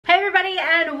everybody,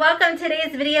 and welcome to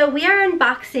today's video. We are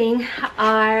unboxing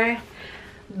our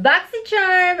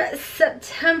Boxycharm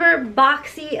September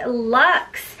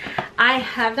Boxyluxe. I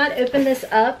have not opened this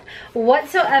up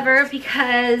whatsoever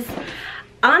because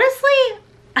honestly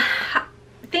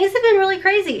things have been really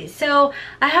crazy, so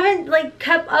I haven't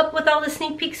kept up with all the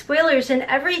sneak peek spoilers and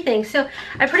everything. So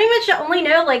I pretty much only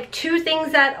know like 2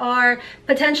 things that are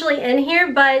potentially in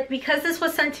here, but because this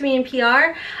was sent to me in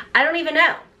PR, I don't even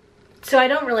know. So I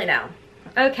don't really know.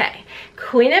 Okay,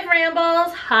 Queen of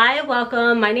Rambles, hi,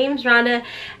 welcome. My name's Rhonda,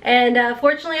 and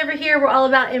fortunately over here we're all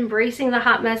about embracing the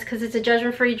hot mess because it's a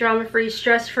judgment-free, drama-free,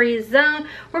 stress-free zone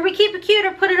where we keep it cute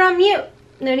or put it on mute.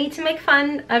 No need to make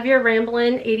fun of your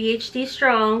rambling ADHD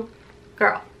strong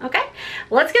girl. Okay,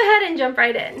 let's go ahead and jump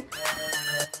right in.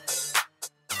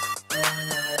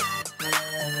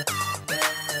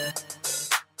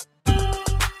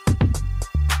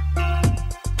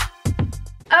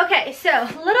 Okay, so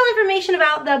little information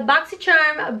about the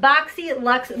Boxycharm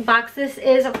Boxyluxe box. This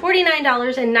is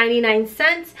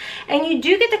 $49.99, and you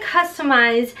do get to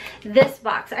customize this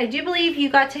box. I do believe you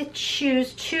got to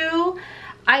choose 2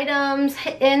 items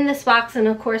in this box, and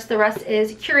of course the rest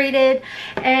is curated.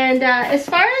 And as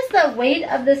far as the weight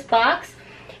of this box,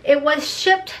 it was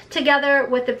shipped together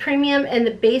with the premium and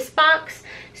the base box.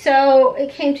 So it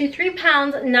came to 3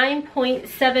 pounds,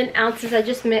 9.7 ounces. I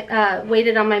just weighed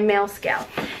it on my mail scale.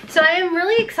 So I am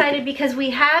really excited because we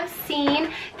have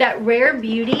seen that Rare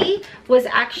Beauty was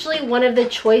actually one of the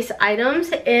choice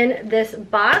items in this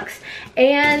box.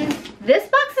 And this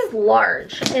box is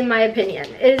large, in my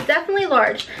opinion. It is definitely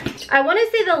large. I want to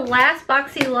say the last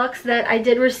Boxyluxe that I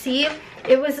did receive,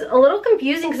 it was a little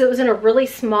confusing because it was in a really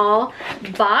small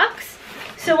box.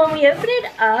 So when we open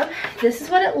it up, this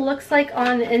is what it looks like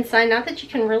on the inside. Not that you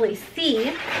can really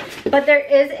see, but there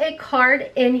is a card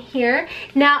in here.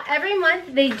 Now, every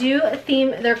month they do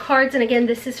theme their cards, and again,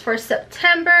 this is for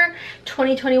September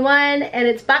 2021, and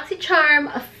it's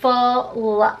Boxycharm Fall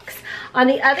Luxe. On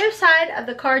the other side of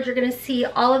the card, you're gonna see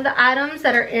all of the items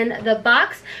that are in the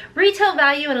box, retail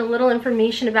value, and a little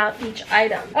information about each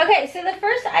item. Okay, so the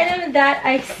first item that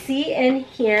I see in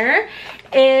here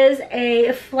is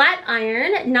a flat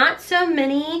iron, not so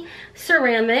many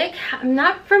ceramic. I'm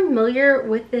not familiar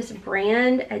with this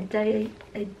brand, you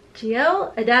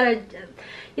know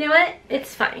what,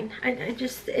 it's fine.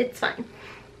 It's fine.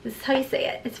 This is how you say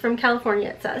it. It's from California,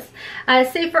 it says.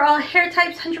 Safe for all hair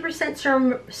types, 100%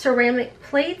 ceramic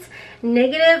plates,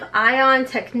 negative ion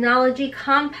technology,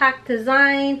 compact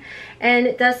design, and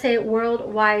it does say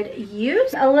worldwide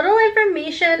use. A little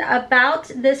information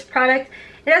about this product.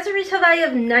 It has a retail value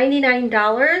of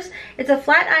 $99. It's a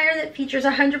flat iron that features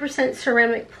 100%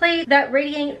 ceramic plate that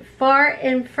radiate far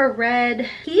infrared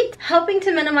heat, helping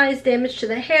to minimize damage to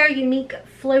the hair. Unique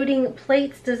floating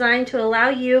plates designed to allow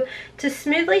you to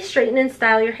smoothly straighten and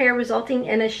style your hair, resulting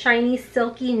in a shiny,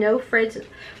 silky, no-frizz,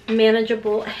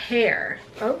 manageable hair.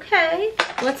 Okay,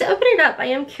 let's open it up. I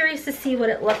am curious to see what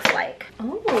it looks like.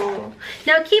 Oh,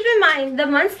 now keep in mind the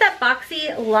months that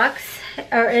Boxyluxe,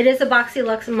 or it is a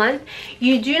Boxyluxe month,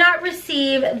 you do not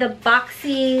receive the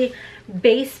Boxycharm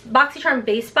Base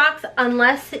box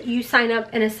unless you sign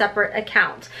up in a separate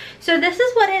account. So this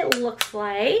is what it looks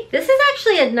like. This is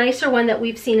actually a nicer one that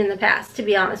we've seen in the past, to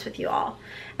be honest with you all.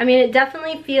 I mean, it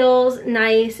definitely feels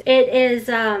nice. It is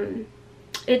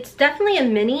it's definitely a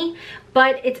mini,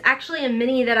 but it's actually a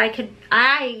mini that I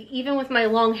even with my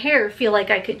long hair, feel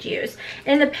like I could use.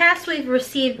 In the past, we've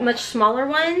received much smaller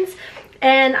ones,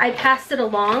 and I passed it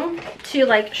along to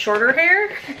like shorter hair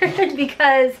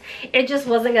because it just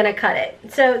wasn't gonna cut it.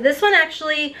 So this one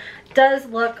actually does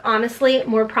look, honestly,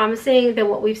 more promising than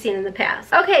what we've seen in the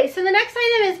past. Okay, so the next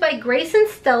item is by Grace and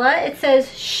Stella. It says,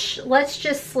 "Shh, let's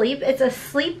just sleep." It's a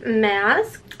sleep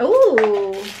mask.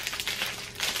 Ooh.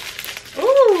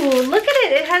 Ooh, look at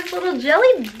it. It has little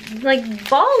jelly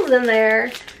balls in there.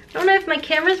 I don't know if my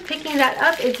camera's picking that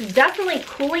up. It's definitely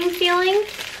cooling feeling.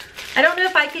 I don't know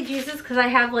if I could use this because I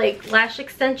have like lash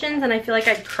extensions and I feel like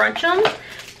I'd crunch them.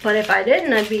 But if I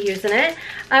didn't, I'd be using it.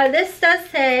 This does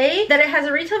say that it has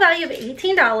a retail value of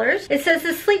 $18. It says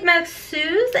the sleep mask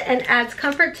soothes and adds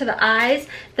comfort to the eyes.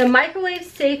 The microwave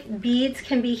safe beads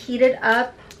can be heated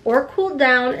up or cooled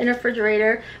down in a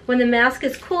refrigerator. When the mask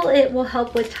is cool, it will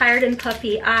help with tired and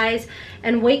puffy eyes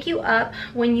and wake you up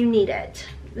when you need it.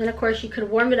 Then of course you could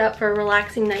warm it up for a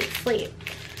relaxing night's sleep.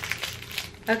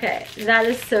 Okay, that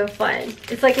is so fun.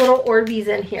 It's like little Orbeez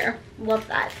in here. Love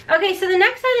that. Okay, so the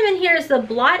next item in here is the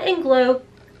Blot and Glow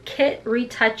Kit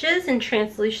Retouches in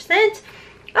Translucent.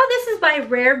 Oh, this is by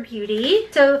Rare Beauty.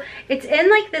 So it's in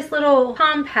like this little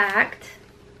compact.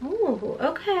 Ooh,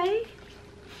 okay.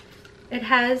 It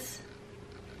has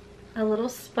a little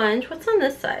sponge. What's on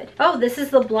this side? Oh, this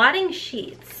is the blotting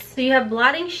sheets. So you have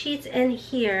blotting sheets in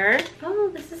here. Oh,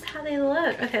 this is how they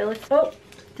look. Okay, let's, oh,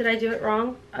 did I do it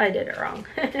wrong? I did it wrong.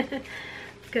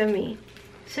 Go me.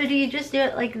 So do you just do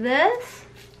it like this?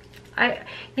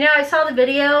 You know, I saw the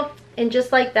video and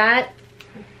just like that,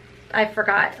 I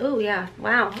forgot. Oh yeah,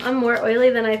 wow, I'm more oily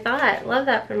than I thought. Love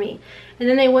that for me. And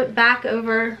then they went back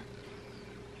over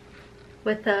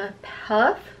with the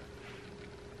puff.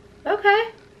 Okay,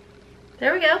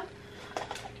 there we go.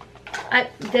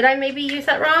 Did I maybe use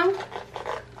that wrong?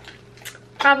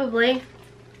 Probably.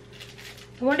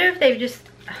 I wonder if they've just,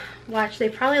 watch, they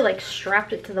probably like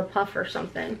strapped it to the puff or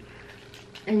something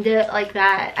and did it like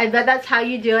that. I bet that's how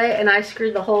you do it, and I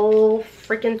screwed the whole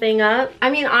freaking thing up. I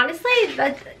mean, honestly,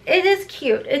 it is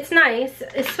cute. It's nice,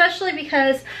 especially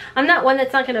because I'm not one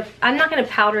that's I'm not gonna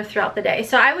powder throughout the day.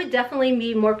 So I would definitely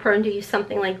be more prone to use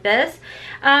something like this.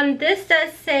 This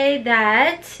does say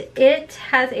that it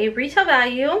has a retail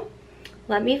value,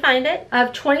 let me find it,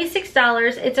 of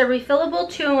 $26. It's a refillable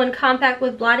 2-in-1 compact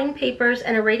with blotting papers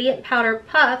and a radiant powder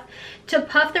puff to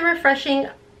puff the refreshing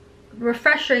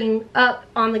up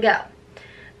on the go.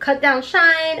 Cut down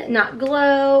shine, not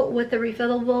glow, with the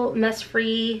refillable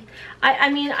mess-free. I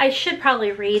mean, I should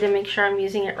probably read and make sure I'm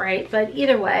using it right, but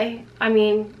either way, I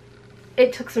mean,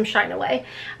 it took some shine away.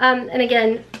 And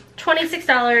again,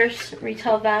 $26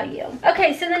 retail value.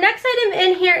 Okay, so the next item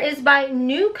in here is by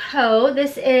Nuco.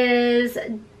 This is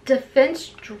Defense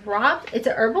Drop. It's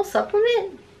an herbal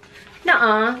supplement.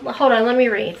 Nuh-uh. Hold on, let me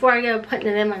read before I go putting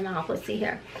it in my mouth. Let's see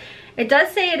here. It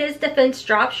does say it is Defense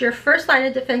Drops, your first line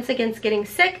of defense against getting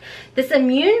sick. This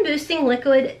immune boosting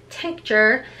liquid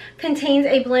tincture contains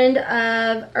a blend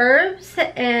of herbs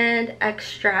and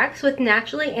extracts with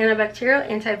naturally antibacterial,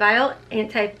 antiviral,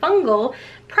 antifungal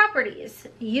properties.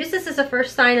 Use this as a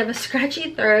first sign of a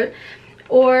scratchy throat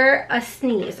or a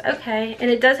sneeze. Okay,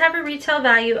 and it does have a retail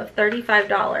value of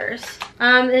 $35.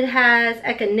 It has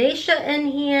echinacea in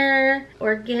here,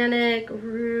 organic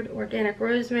root, organic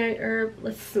rosemary herb.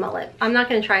 Let's smell it. I'm not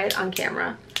gonna try it on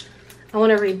camera. I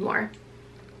wanna read more.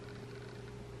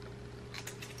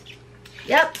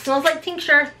 Yep, smells like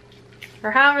tincture,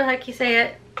 or however the heck you say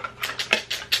it.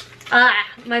 Ah,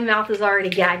 my mouth is already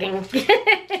gagging.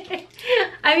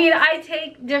 I mean, I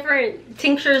take different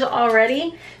tinctures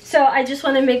already, so I just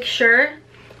want to make sure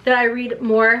that I read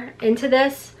more into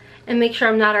this and make sure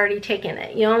I'm not already taking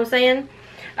it. You know what I'm saying?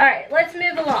 All right, let's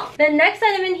move along. The next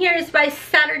item in here is by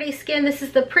Saturday Skin. This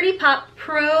is the Pretty Pop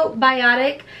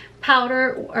Probiotic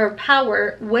Powder or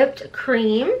Power Whipped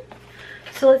Cream.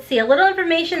 So let's see, a little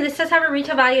information. This does have a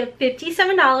retail value of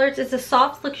 $57. It's a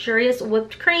soft, luxurious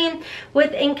whipped cream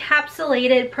with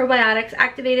encapsulated probiotics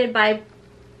activated by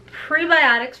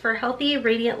prebiotics for healthy,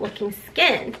 radiant looking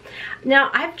skin. Now,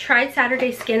 I've tried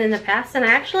Saturday Skin in the past and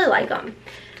I actually like them.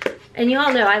 And you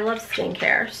all know I love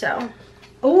skincare, so.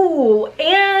 Oh,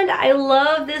 and I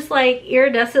love this like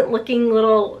iridescent looking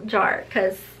little jar,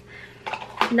 because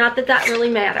not that that really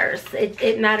matters.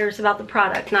 It matters about the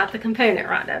product, not the component,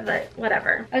 Rhonda, but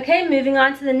whatever. Okay, moving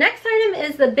on to the next item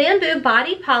is the Bamboo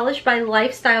Body Polish by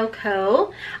Lifestyle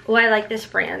Co. Oh, I like this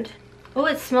brand. Oh,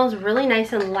 it smells really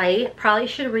nice and light. Probably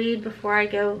should read before I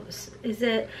go. Is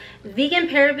it vegan,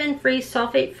 paraben free,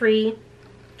 sulfate free?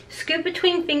 Scoop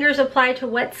between fingers, apply to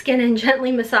wet skin and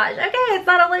gently massage. Okay, it's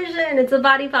not a lotion, it's a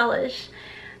body polish.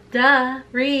 Duh,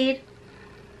 read.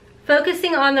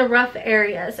 Focusing on the rough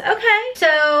areas. Okay,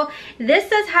 so this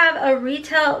does have a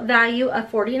retail value of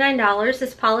 $49.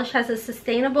 This polish has a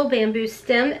sustainable bamboo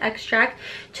stem extract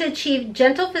to achieve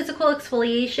gentle physical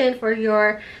exfoliation for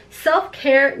your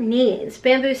self-care needs.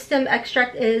 Bamboo stem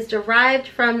extract is derived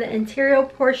from the interior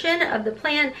portion of the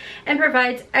plant and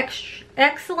provides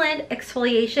excellent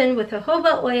exfoliation with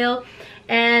jojoba oil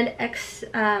and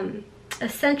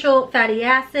essential fatty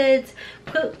acids,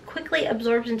 quickly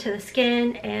absorbs into the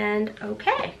skin, and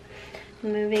okay,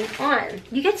 moving on.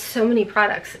 You get so many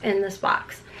products in this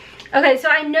box. Okay, so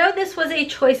I know this was a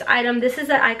choice item. This is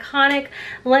an iconic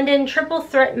London Triple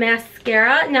Threat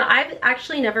Mascara. Now, I've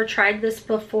actually never tried this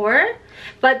before,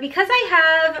 but because I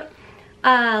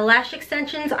have lash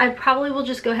extensions, I probably will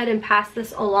just go ahead and pass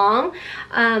this along,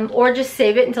 or just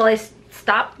save it until I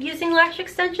stop using lash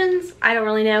extensions. I don't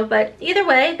really know, but either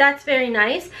way, that's very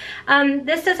nice.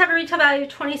 This does have a retail value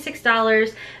of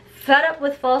 $26. Fed up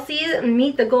with falsies?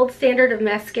 Meet the gold standard of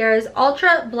mascaras.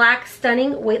 Ultra black,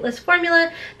 stunning, weightless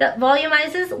formula that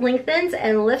volumizes, lengthens,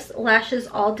 and lifts lashes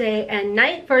all day and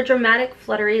night for a dramatic,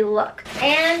 fluttery look.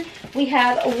 And we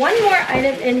have one more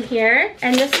item in here,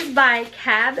 and this is by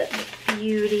Cab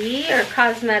Beauty or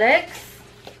Cosmetics.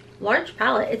 Large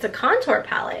palette. It's a contour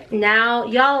palette. Now,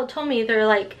 y'all told me they're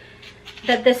like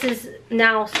that this is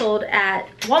now sold at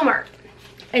Walmart.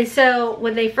 And so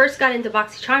when they first got into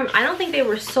BoxyCharm, I don't think they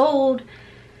were sold,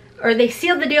 or they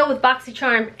sealed the deal with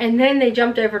BoxyCharm and then they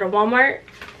jumped over to Walmart,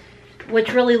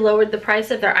 which really lowered the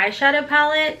price of their eyeshadow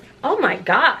palette. Oh my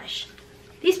gosh,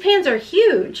 these pans are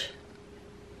huge.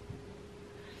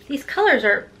 These colors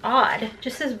are odd. It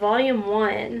just says volume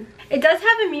 1. It does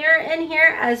have a mirror in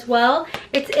here as well.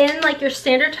 It's in like your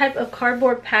standard type of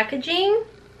cardboard packaging.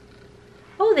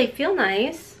 Oh, they feel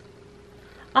nice.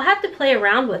 I'll have to play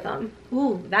around with them.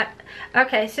 Ooh,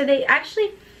 okay, so they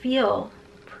actually feel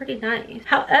pretty nice.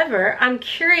 However, I'm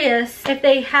curious if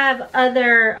they have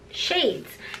other shades,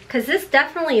 because this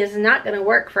definitely is not going to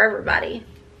work for everybody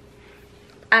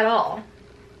at all.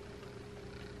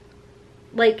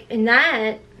 Like, in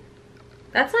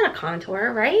that's not a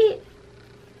contour, right?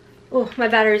 Oh, my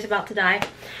battery's about to die.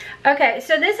 Okay,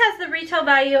 so this has the retail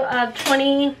value of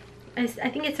 20, I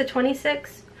think it's a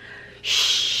 26.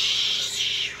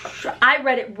 Shh, I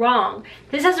read it wrong.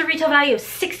 This has a retail value of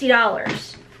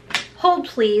 $60. Hold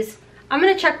please. I'm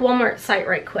gonna check Walmart's site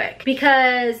right quick,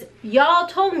 because y'all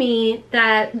told me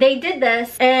that they did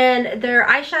this and their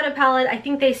eyeshadow palette, I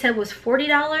think they said was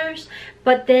 $40,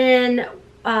 but then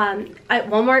at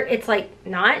Walmart it's like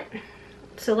not.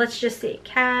 So let's just see.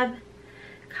 Cab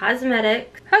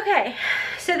Cosmetics. Okay,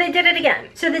 so they did it again.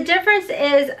 So the difference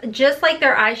is, just like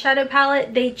their eyeshadow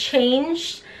palette, they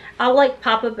changed, I'll like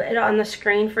pop up it on the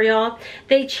screen for y'all.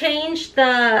 They changed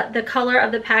the color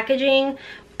of the packaging.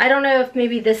 I don't know if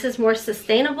maybe this is more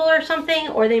sustainable or something,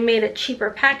 or they made it cheaper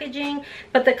packaging,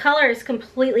 but the color is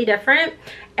completely different.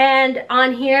 And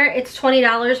on here it's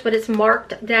 $20, but it's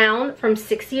marked down from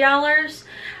 $60.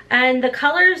 And the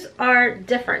colors are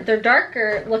different. They're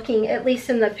darker looking, at least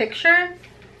in the picture,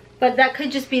 but that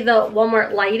could just be the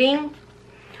Walmart lighting.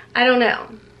 I don't know.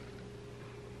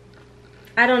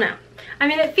 I don't know. I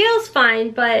mean, it feels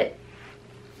fine, but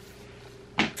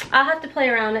I'll have to play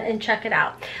around and check it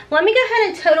out. Let me go ahead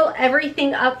and total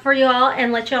everything up for y'all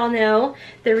and let y'all know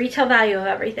the retail value of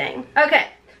everything. Okay,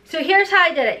 so here's how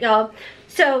I did it, y'all.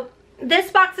 So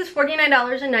this box is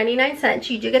 $49.99.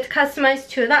 You do get to customize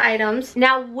 2 of the items.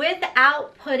 Now,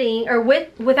 without putting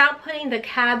the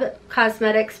Cab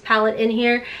Cosmetics palette in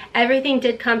here, everything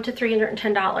did come to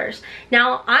 $310.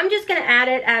 Now, I'm just gonna add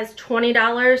it as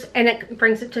 $20 and it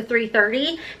brings it to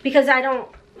 $330, because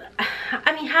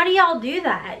I mean, how do y'all do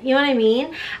that? You know what I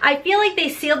mean? I feel like they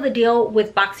sealed the deal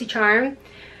with BoxyCharm,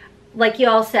 like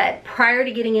y'all said, prior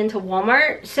to getting into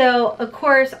Walmart. So of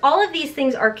course, all of these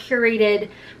things are curated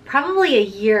probably a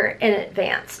year in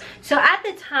advance. So at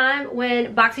the time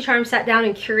when BoxyCharm sat down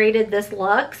and curated this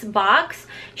Luxe box,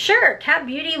 sure, Cat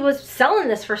Beauty was selling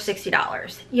this for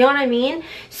 $60. You know what I mean?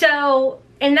 So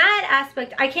in that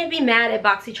aspect, I can't be mad at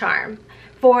BoxyCharm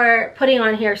for putting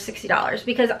on here $60,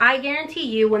 because I guarantee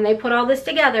you when they put all this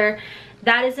together,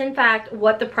 that is in fact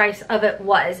what the price of it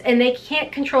was. And they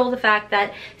can't control the fact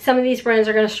that some of these brands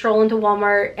are going to stroll into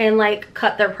Walmart and like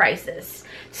cut their prices.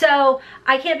 So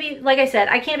I can't be, like I said,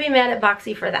 I can't be mad at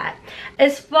Boxy for that.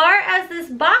 As far as this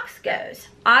box goes,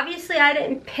 obviously I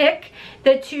didn't pick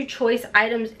the 2 choice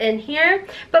items in here,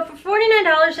 but for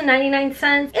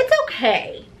 $49.99, it's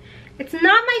okay. It's not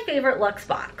my favorite Luxe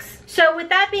box. So with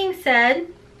that being said,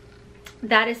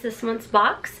 that is this month's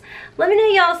box. Let me know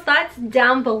y'all's thoughts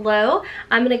down below.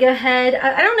 I'm gonna go ahead,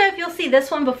 I don't know if you'll see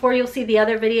this one before you'll see the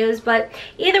other videos, but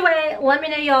either way, let me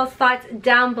know y'all's thoughts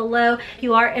down below. If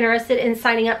you are interested in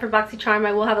signing up for BoxyCharm,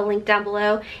 I will have a link down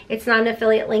below. It's not an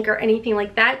affiliate link or anything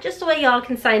like that, just the way y'all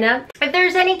can sign up. If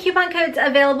there's any coupon codes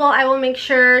available, I will make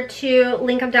sure to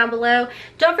link them down below.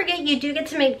 Don't forget, you do get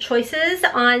to make choices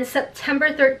on September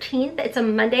 13th. It's a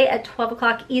Monday at 12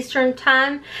 o'clock Eastern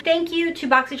time. Thank you to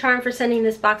BoxyCharm for sending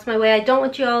this box my way. I don't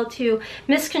want you all to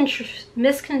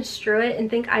misconstrue it and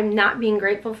think I'm not being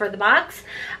grateful for the box,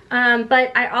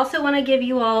 but I also want to give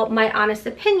you all my honest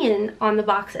opinion on the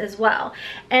box as well.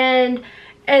 And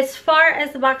as far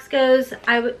as the box goes,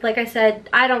 like I said,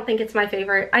 I don't think it's my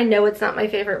favorite. I know it's not my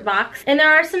favorite box, and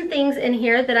there are some things in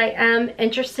here that I am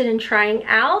interested in trying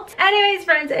out. Anyways,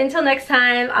 friends, until next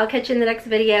time, I'll catch you in the next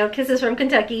video. Kisses from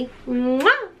Kentucky.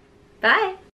 Mwah!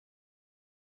 Bye.